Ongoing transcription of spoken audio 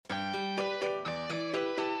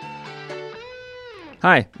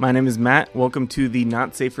Hi, my name is Matt. Welcome to the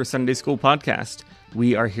Not Safe for Sunday School podcast.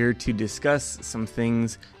 We are here to discuss some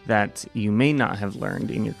things that you may not have learned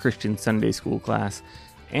in your Christian Sunday school class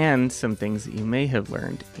and some things that you may have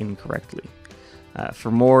learned incorrectly. For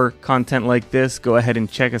more content like this, go ahead and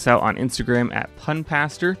check us out on Instagram at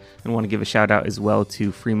PunPastor, and want to give a shout out as well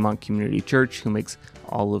to Fremont Community Church, who makes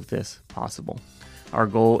all of this possible. Our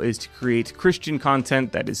goal is to create Christian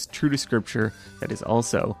content that is true to Scripture, that is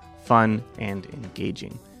also fun and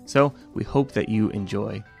engaging. So we hope that you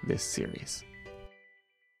enjoy this series.